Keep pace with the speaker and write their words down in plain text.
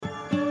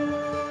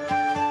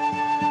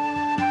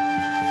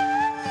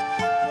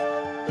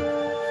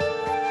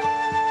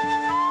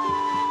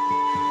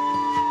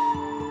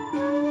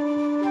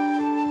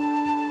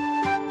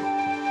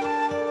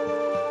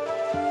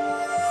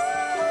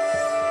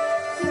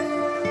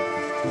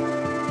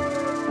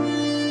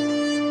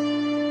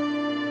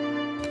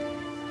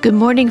Good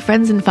morning,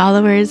 friends and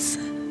followers.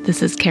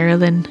 This is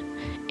Carolyn,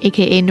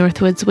 aka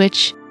Northwoods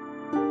Witch.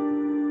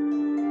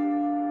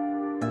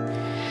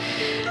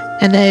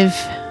 And I've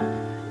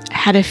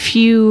had a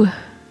few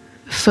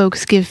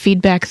folks give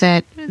feedback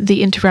that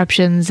the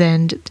interruptions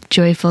and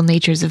joyful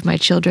natures of my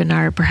children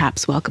are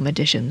perhaps welcome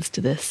additions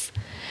to this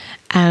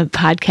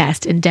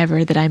podcast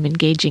endeavor that I'm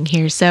engaging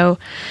here. So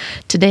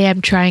today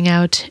I'm trying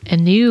out a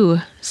new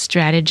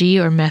strategy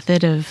or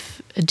method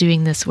of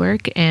doing this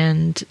work,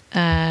 and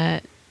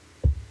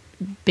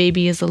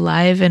baby is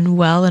alive and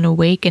well and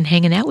awake and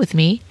hanging out with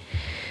me.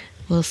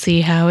 We'll see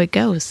how it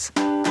goes.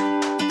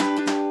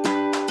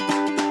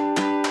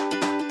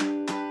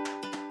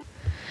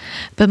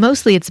 But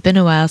mostly it's been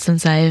a while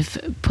since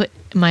I've put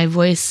my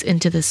voice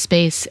into this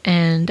space,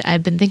 and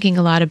I've been thinking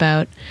a lot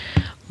about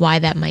why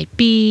that might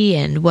be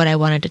and what I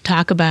wanted to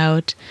talk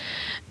about.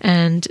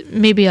 And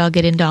maybe I'll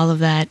get into all of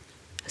that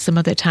some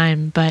other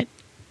time. But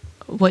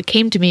what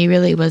came to me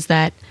really was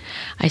that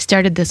I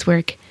started this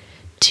work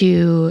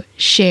to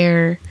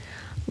share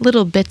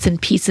little bits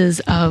and pieces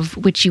of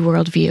witchy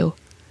worldview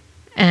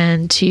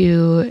and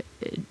to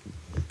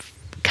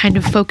kind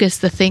of focus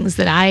the things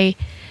that I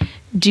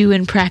do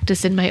and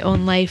practice in my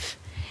own life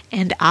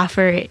and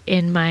offer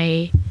in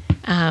my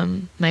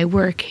my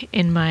work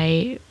in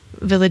my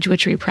village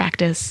witchery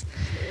practice,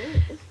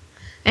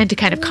 and to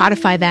kind of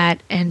codify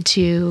that and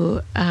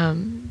to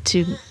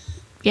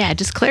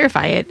just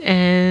clarify it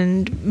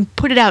and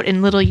put it out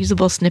in little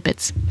usable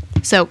snippets.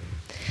 So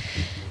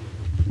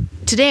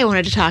today I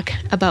wanted to talk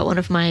about one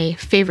of my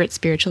favorite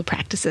spiritual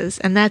practices,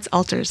 and that's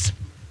altars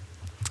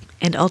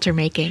and altar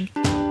making.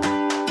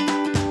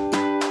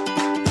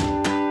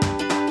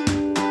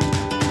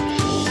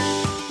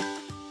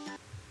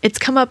 It's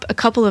come up a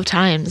couple of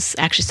times,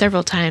 actually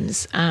several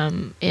times,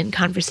 in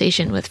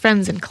conversation with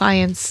friends and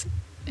clients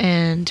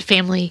and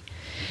family.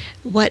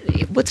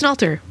 What's an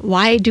altar?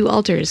 Why do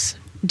altars?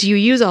 Do you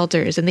use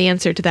altars? And the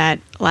answer to that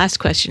last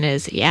question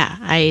is, yeah,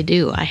 I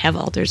do. I have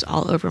altars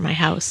all over my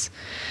house.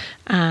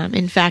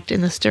 In fact, in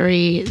the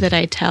story that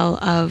I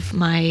tell of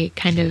my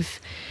kind of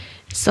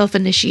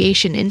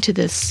self-initiation into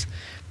this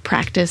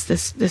practice,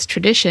 this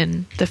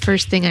tradition, the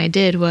first thing I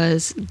did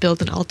was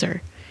build an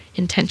altar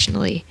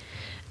intentionally.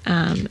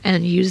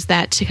 And use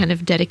that to kind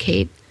of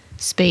dedicate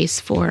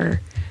space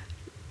for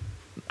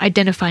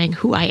identifying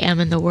who I am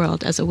in the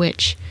world as a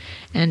witch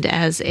and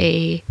as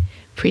a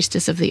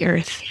priestess of the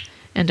earth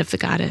and of the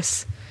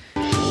goddess.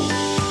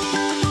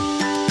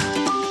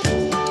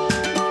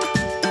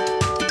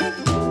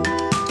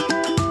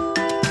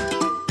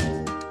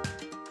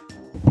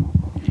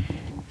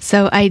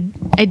 So I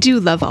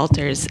do love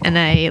altars, and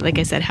I, like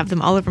I said, have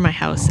them all over my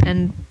house.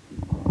 And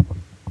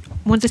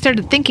once I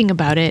started thinking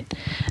about it,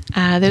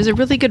 there's a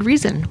really good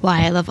reason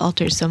why I love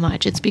altars so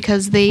much. It's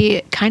because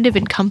they kind of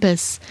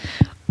encompass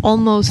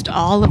almost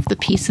all of the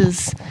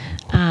pieces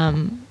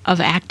of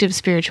active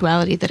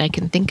spirituality that I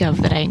can think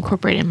of that I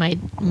incorporate in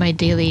my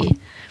daily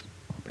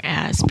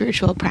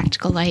spiritual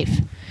practical life.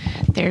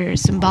 They're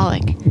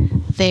symbolic,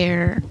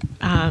 they're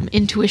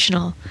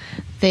intuitional,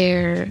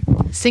 they're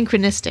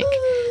synchronistic,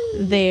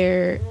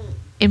 they're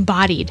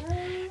embodied,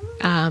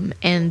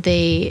 and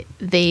they're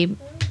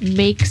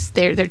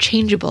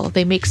changeable.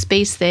 They make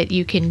space that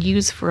you can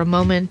use for a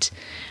moment,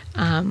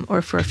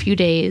 or for a few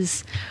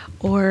days,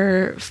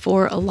 or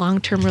for a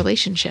long-term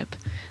relationship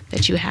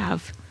that you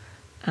have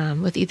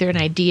with either an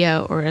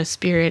idea or a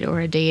spirit or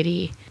a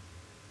deity.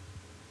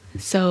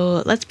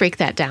 So let's break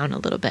that down a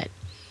little bit.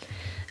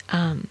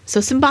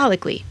 So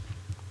symbolically,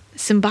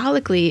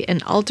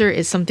 an altar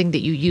is something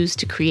that you use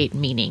to create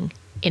meaning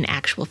in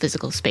actual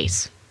physical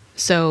space.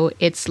 So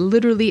it's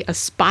literally a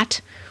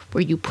spot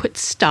where you put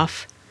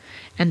stuff,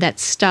 and that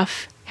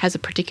stuff has a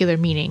particular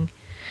meaning,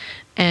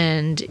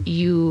 and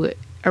you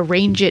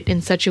arrange it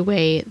in such a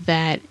way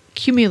that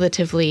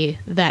cumulatively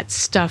that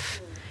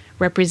stuff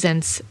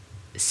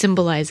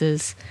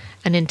symbolizes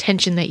an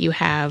intention that you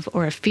have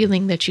or a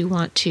feeling that you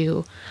want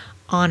to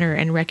honor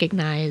and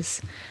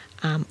recognize.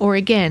 Or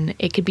again,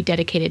 it could be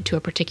dedicated to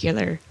a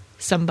particular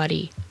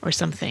somebody or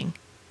something.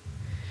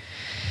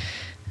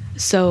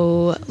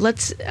 So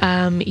let's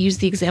use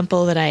the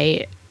example that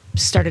I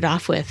started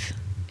off with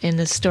in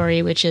this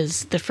story, which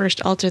is the first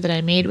altar that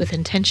I made with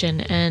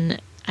intention. And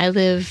I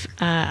live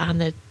on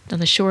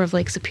the shore of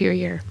Lake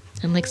Superior,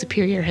 and Lake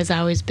Superior has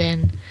always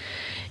been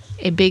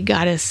a big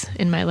goddess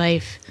in my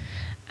life,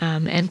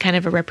 and kind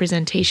of a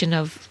representation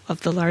of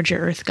the larger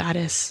earth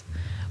goddess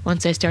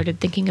once I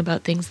started thinking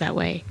about things that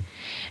way.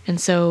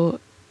 And so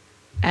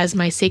as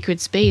my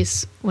sacred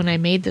space, when I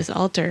made this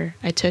altar,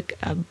 I took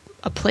a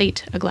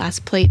glass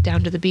plate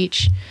down to the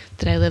beach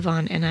that I live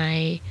on, and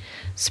I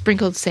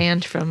sprinkled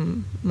sand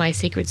from my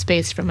sacred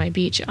space, from my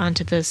beach,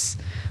 onto this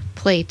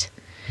plate,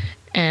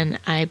 and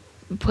I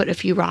put a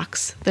few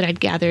rocks that I'd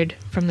gathered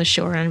from the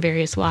shore on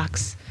various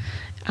walks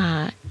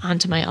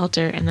onto my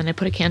altar, and then I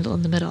put a candle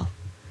in the middle,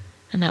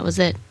 and that was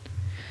it.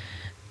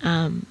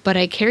 But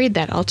I carried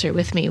that altar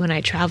with me when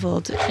I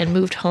traveled and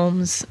moved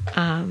homes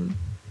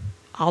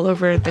all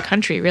over the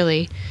country,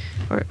 really,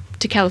 or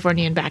to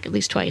California and back at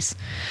least twice.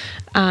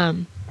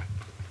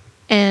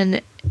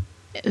 And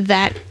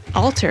that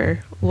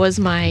altar was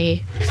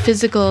my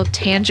physical,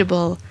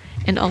 tangible,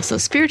 and also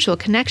spiritual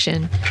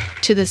connection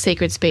to the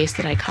sacred space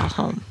that I call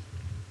home.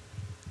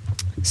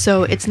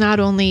 So it's not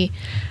only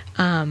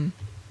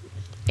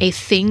a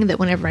thing that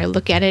whenever I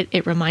look at it,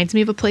 it reminds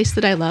me of a place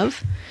that I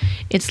love.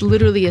 It's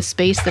literally a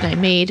space that I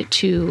made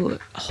to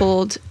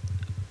hold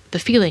the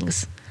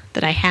feelings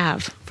that I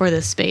have for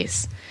this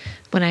space.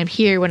 When I'm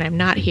here, when I'm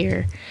not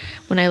here,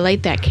 when I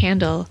light that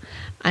candle,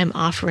 I'm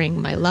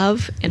offering my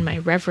love and my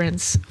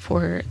reverence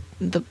for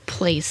the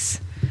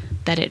place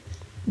that it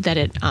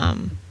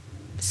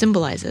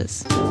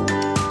symbolizes.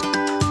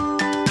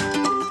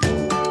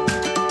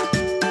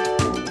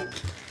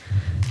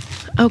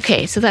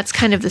 Okay, so that's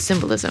kind of the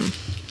symbolism.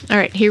 All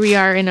right, here we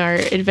are in our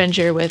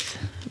adventure with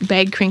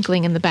bag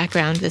crinkling in the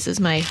background. This is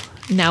my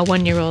now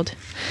 1-year-old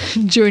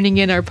joining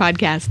in our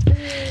podcast.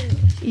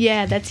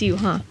 Yeah, that's you,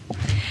 huh?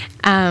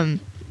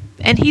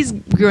 And he's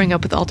growing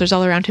up with altars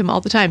all around him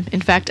all the time.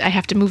 In fact, I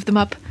have to move them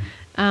up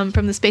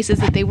from the spaces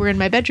that they were in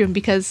my bedroom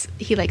because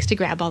he likes to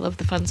grab all of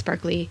the fun,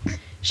 sparkly,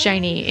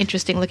 shiny,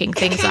 interesting-looking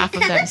things off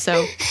of them.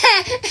 So,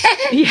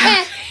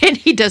 yeah, and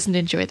he doesn't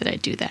enjoy that I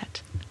do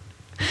that.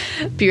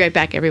 Be right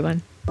back,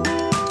 everyone.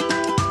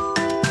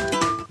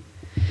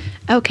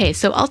 Okay,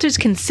 so altars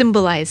can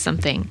symbolize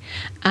something,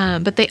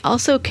 but they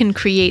also can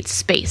create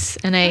space.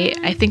 And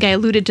I think I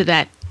alluded to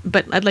that,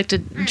 but I'd like to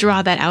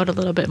draw that out a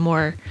little bit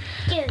more.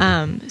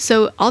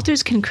 So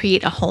altars can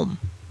create a home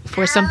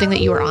for something that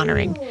you are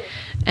honoring.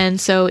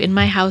 And so in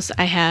my house,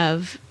 I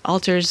have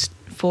altars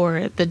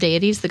for the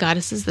deities, the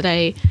goddesses that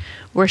I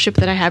worship,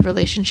 that I have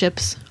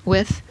relationships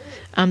with,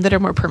 that are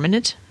more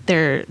permanent.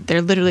 They're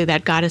literally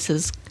that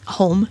goddess's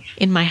home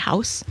in my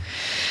house.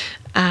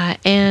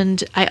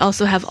 And I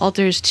also have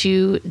altars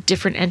to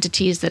different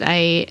entities that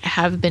I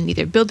have been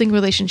either building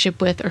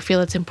relationship with or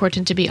feel it's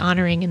important to be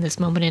honoring in this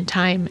moment in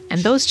time.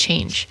 And those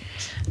change.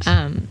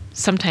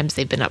 Sometimes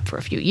they've been up for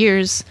a few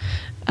years,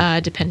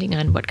 depending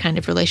on what kind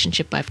of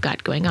relationship I've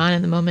got going on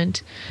in the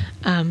moment.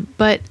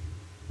 But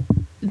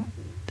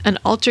an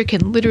altar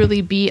can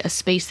literally be a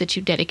space that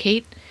you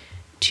dedicate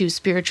to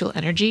spiritual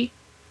energy.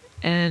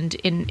 And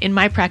in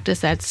my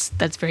practice, that's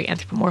very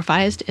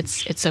anthropomorphized.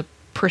 It's a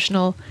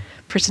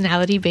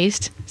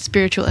personality-based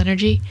spiritual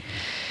energy.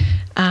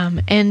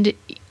 And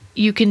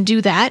you can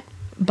do that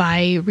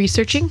by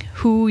researching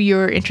who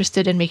you're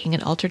interested in making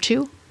an altar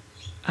to.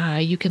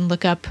 You can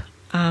look up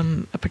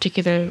a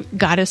particular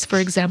goddess, for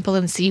example,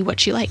 and see what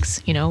she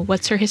likes. You know,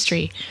 what's her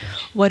history?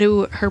 What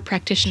do her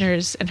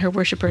practitioners and her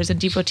worshipers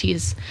and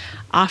devotees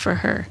offer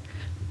her?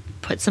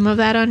 Put some of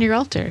that on your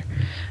altar.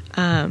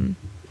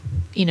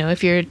 You know,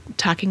 if you're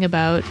talking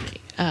about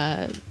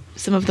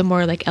some of the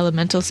more like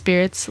elemental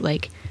spirits,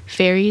 like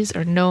fairies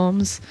or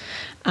gnomes,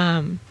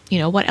 you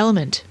know, what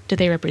element do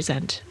they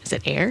represent? Is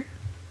it air?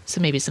 So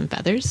maybe some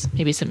feathers,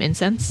 maybe some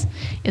incense.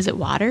 Is it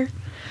water?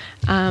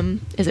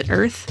 Is it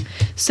earth?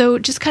 So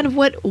just kind of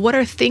what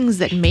are things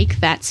that make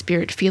that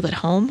spirit feel at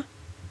home?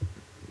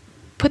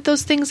 Put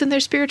those things in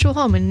their spiritual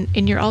home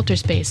in your altar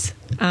space,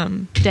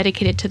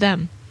 dedicated to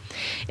them.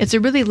 It's a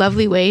really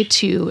lovely way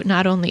to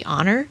not only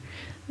honor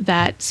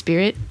that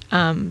spirit,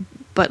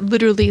 but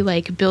literally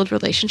like build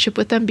relationship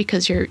with them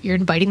because you're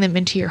inviting them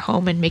into your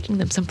home and making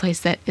them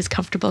someplace that is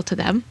comfortable to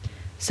them.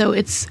 So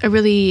it's a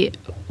really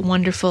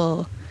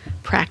wonderful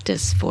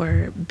practice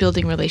for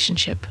building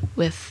relationship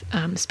with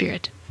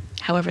spirit,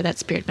 however that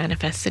spirit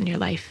manifests in your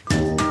life.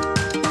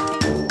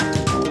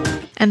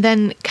 And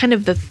then kind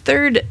of the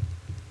third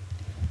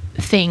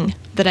thing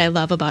that I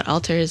love about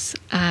altars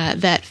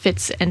that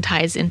fits and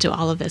ties into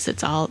all of this,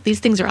 these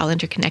things are all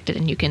interconnected,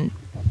 and you can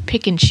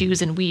pick and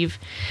choose and weave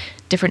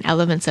different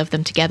elements of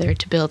them together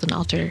to build an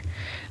altar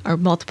or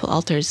multiple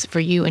altars for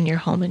you and your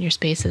home and your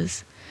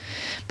spaces.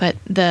 But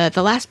the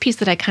last piece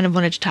that I kind of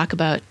wanted to talk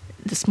about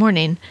this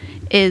morning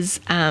is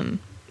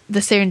the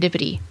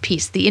serendipity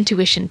piece, the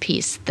intuition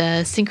piece,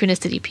 the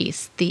synchronicity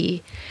piece,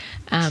 the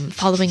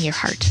following your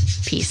heart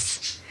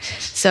piece.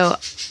 So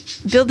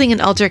building an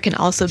altar can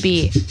also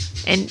be,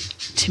 and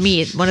to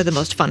me, one of the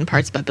most fun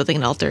parts about building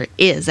an altar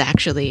is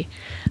actually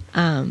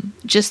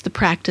just the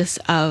practice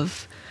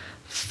of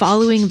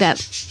following that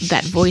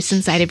voice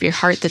inside of your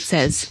heart that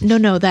says,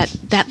 no,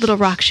 that little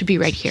rock should be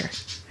right here,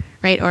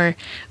 right? Or,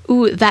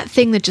 ooh, that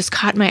thing that just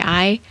caught my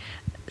eye,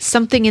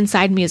 something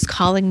inside me is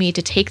calling me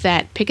to take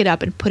that, pick it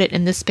up and put it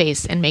in this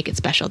space and make it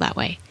special that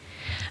way.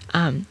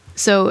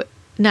 So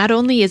not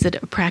only is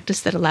it a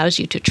practice that allows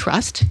you to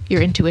trust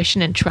your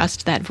intuition and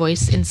trust that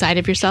voice inside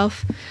of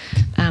yourself,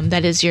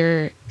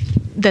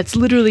 that's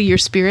literally your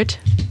spirit,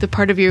 the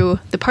part of you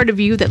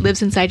that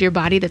lives inside your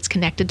body that's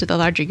connected to the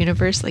larger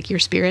universe, like your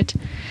spirit.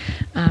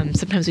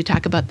 Sometimes we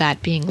talk about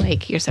that being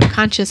like your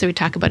subconscious, or we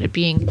talk about it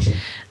being,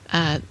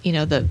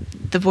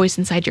 the voice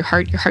inside your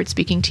heart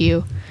speaking to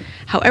you.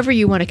 However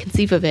you want to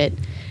conceive of it,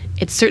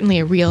 it's certainly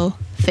a real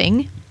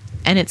thing,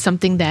 and it's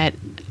something that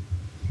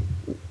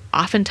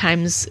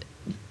oftentimes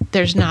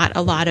there's not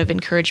a lot of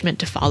encouragement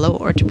to follow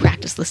or to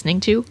practice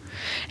listening to.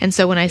 And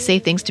so when I say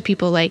things to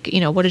people like,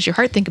 what does your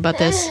heart think about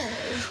this?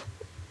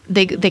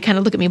 they kind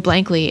of look at me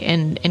blankly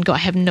and go, I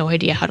have no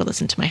idea how to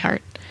listen to my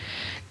heart.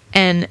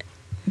 And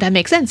that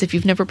makes sense. If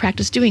you've never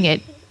practiced doing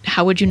it,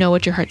 how would you know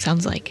what your heart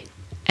sounds like?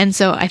 And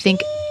so I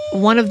think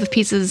one of the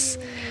pieces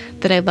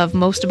that I love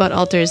most about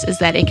altars is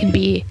that it can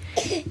be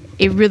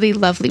a really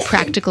lovely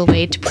practical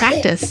way to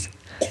practice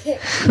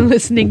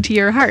listening to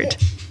your heart.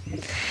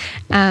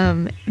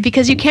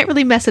 Because you can't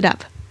really mess it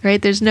up,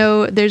 right? There's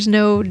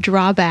no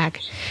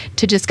drawback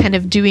to just kind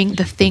of doing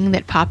the thing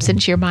that pops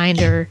into your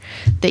mind or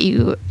that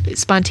you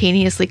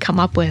spontaneously come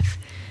up with.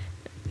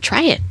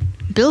 Try it,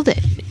 build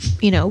it,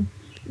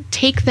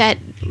 take that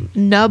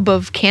nub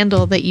of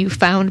candle that you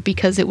found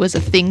because it was a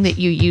thing that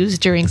you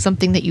used during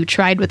something that you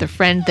tried with a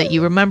friend that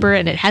you remember,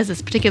 and it has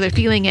this particular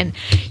feeling, and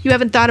you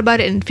haven't thought about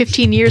it in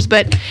 15 years,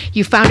 but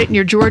you found it in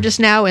your drawer just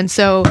now, and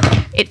so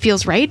it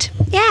feels right.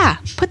 Yeah,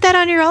 put that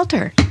on your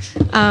altar,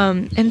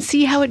 and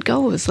see how it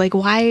goes. Like,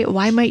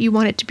 why might you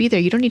want it to be there?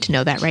 You don't need to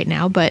know that right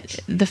now, but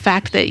the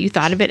fact that you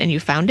thought of it and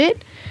you found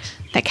it,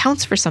 that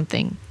counts for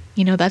something.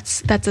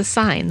 That's a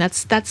sign.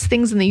 That's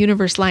things in the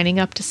universe lining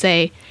up to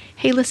say,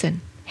 hey,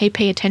 listen. Hey,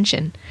 pay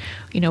attention.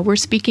 We're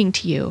speaking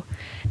to you,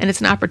 and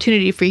it's an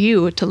opportunity for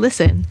you to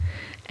listen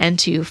and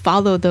to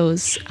follow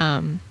those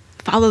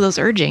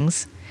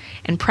urgings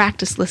and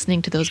practice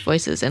listening to those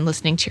voices and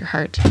listening to your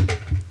heart.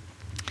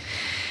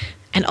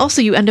 And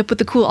also you end up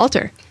with a cool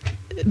altar.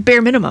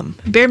 Bare minimum,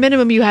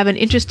 you have an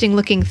interesting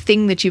looking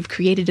thing that you've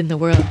created in the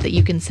world that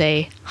you can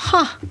say,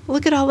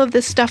 look at all of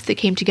this stuff that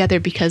came together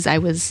because I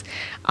was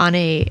on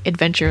a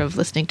adventure of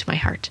listening to my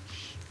heart.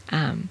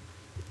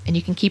 And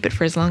you can keep it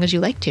for as long as you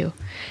like to.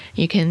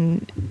 You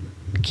can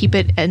keep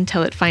it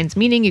until it finds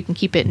meaning. You can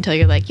keep it until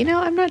you're like,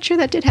 I'm not sure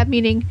that did have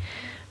meaning,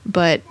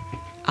 but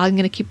I'm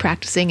going to keep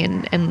practicing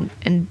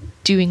and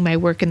doing my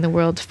work in the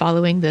world,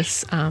 following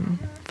this,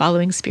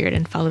 following spirit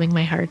and following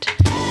my heart.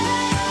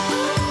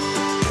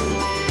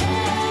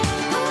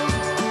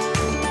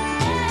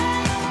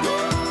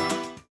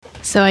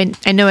 So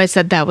I know I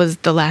said that was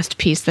the last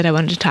piece that I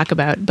wanted to talk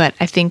about, but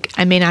I think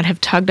I may not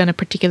have tugged on a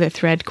particular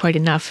thread quite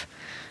enough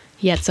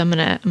yet, so I'm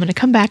gonna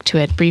come back to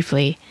it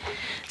briefly.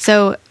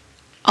 So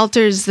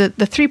altars, the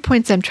 3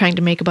 points I'm trying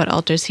to make about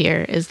altars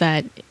here is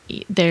that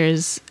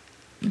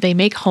they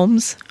make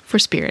homes for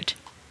spirit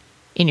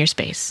in your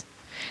space.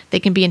 They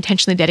can be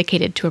intentionally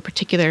dedicated to a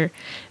particular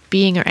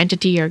being or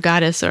entity or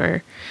goddess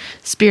or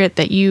spirit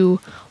that you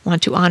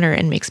want to honor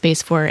and make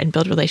space for and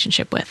build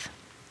relationship with.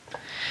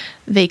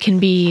 They can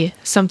be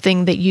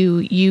something that you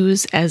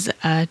use as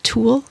a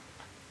tool,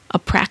 a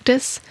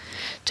practice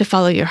to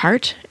follow your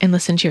heart and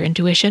listen to your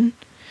intuition,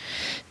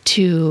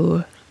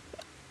 to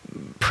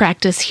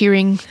practice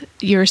hearing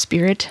your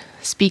spirit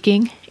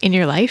speaking in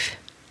your life.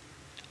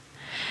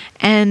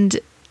 And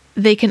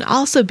they can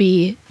also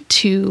be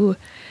to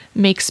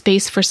make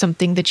space for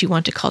something that you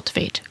want to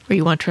cultivate or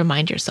you want to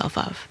remind yourself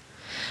of.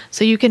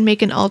 So you can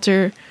make an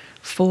altar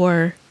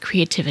for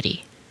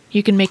creativity.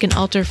 You can make an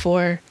altar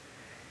for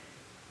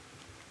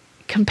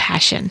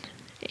compassion.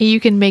 You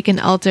can make an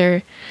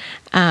altar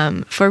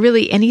for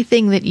really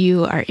anything that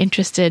you are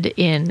interested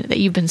in, that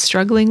you've been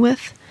struggling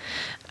with,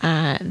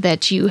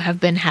 that you have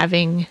been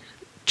having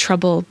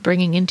trouble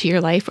bringing into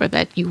your life, or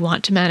that you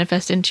want to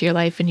manifest into your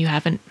life and you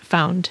haven't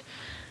found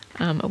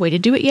a way to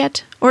do it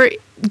yet, or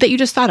that you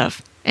just thought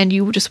of and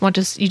you just want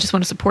to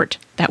support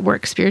that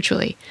work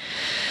spiritually.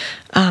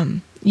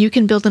 You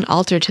can build an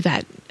altar to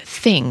that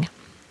thing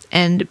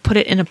and put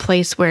it in a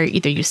place where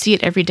either you see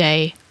it every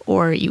day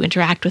or you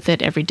interact with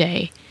it every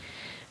day.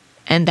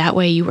 And that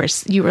way you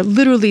were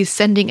literally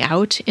sending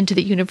out into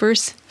the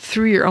universe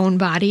through your own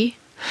body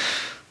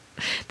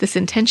this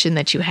intention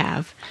that you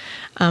have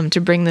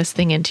to bring this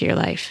thing into your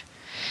life.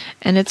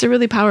 And it's a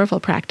really powerful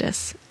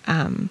practice.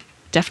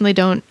 Definitely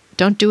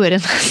don't do it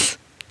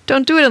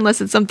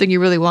unless it's something you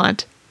really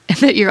want, and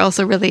that you're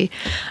also really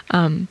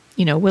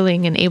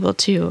willing and able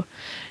to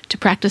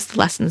practice the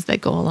lessons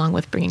that go along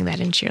with bringing that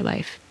into your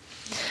life.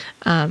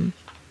 I'm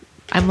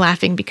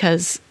laughing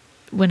because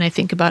when I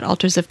think about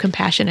altars of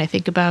compassion, I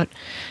think about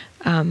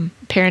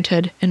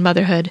parenthood and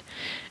motherhood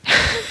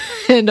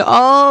and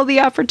all the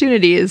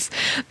opportunities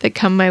that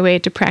come my way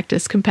to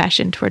practice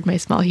compassion toward my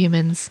small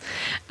humans.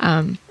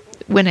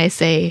 When I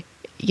say,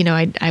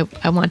 I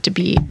want to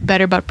be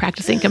better about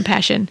practicing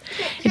compassion,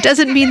 it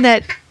doesn't mean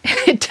that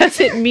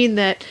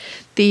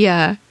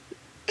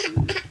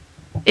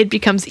it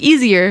becomes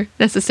easier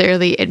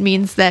necessarily. It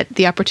means that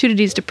the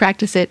opportunities to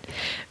practice it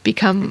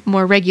become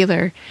more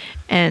regular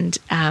and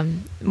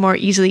more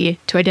easily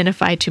to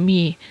identify to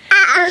me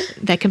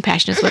that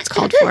compassion is what's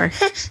called for.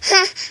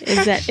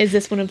 Is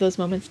this one of those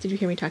moments? Did you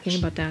hear me talking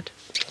about that?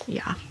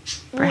 Yeah,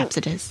 perhaps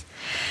it is.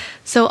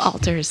 So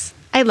altars,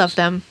 I love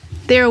them.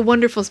 They're a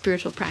wonderful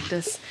spiritual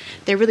practice.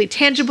 They're really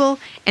tangible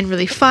and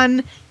really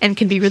fun and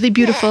can be really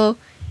beautiful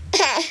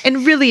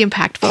and really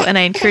impactful, and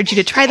I encourage you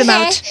to try them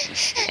out.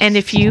 And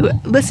if you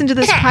listen to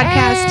this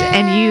podcast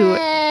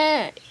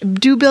and you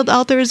do build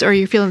altars, or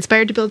you feel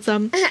inspired to build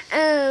some,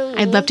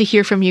 I'd love to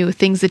hear from you,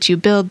 things that you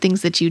build,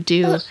 things that you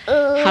do,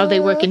 how they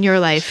work in your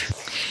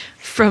life.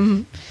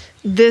 From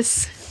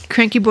this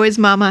Cranky Boy's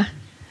mama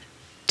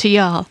to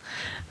y'all.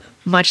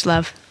 Much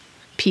love.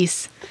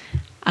 Peace.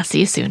 I'll see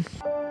you soon.